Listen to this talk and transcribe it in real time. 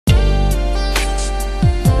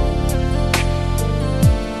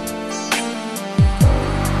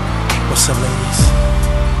up, ladies?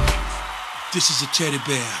 This is a teddy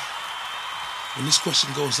bear, and this question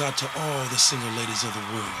goes out to all the single ladies of the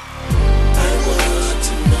world. I want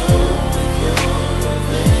to know if you're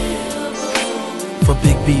available. For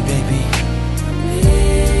Big B, baby.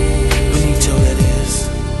 Benito, that is.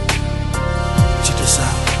 Check this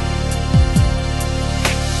out.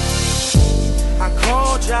 I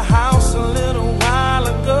called your house a little while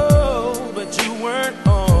ago, but you weren't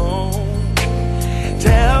home.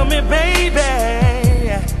 Tell me, baby,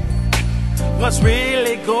 what's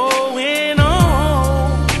really going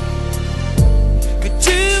on? Could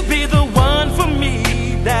you be the one for me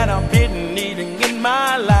that I've been needing in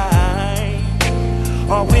my life?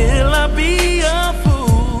 Or will I be a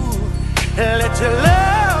fool and let your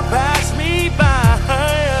love pass me by?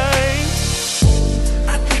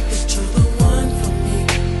 I think that you're the one for me.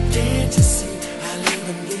 Can't you see? I'll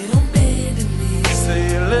even get on bending knees. Say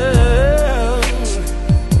your love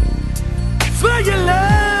for your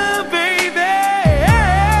love, baby.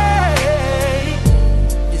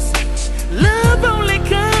 You see, love only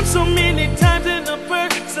comes so many times in a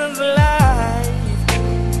person's life.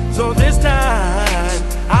 So this time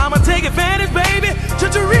I'ma take advantage.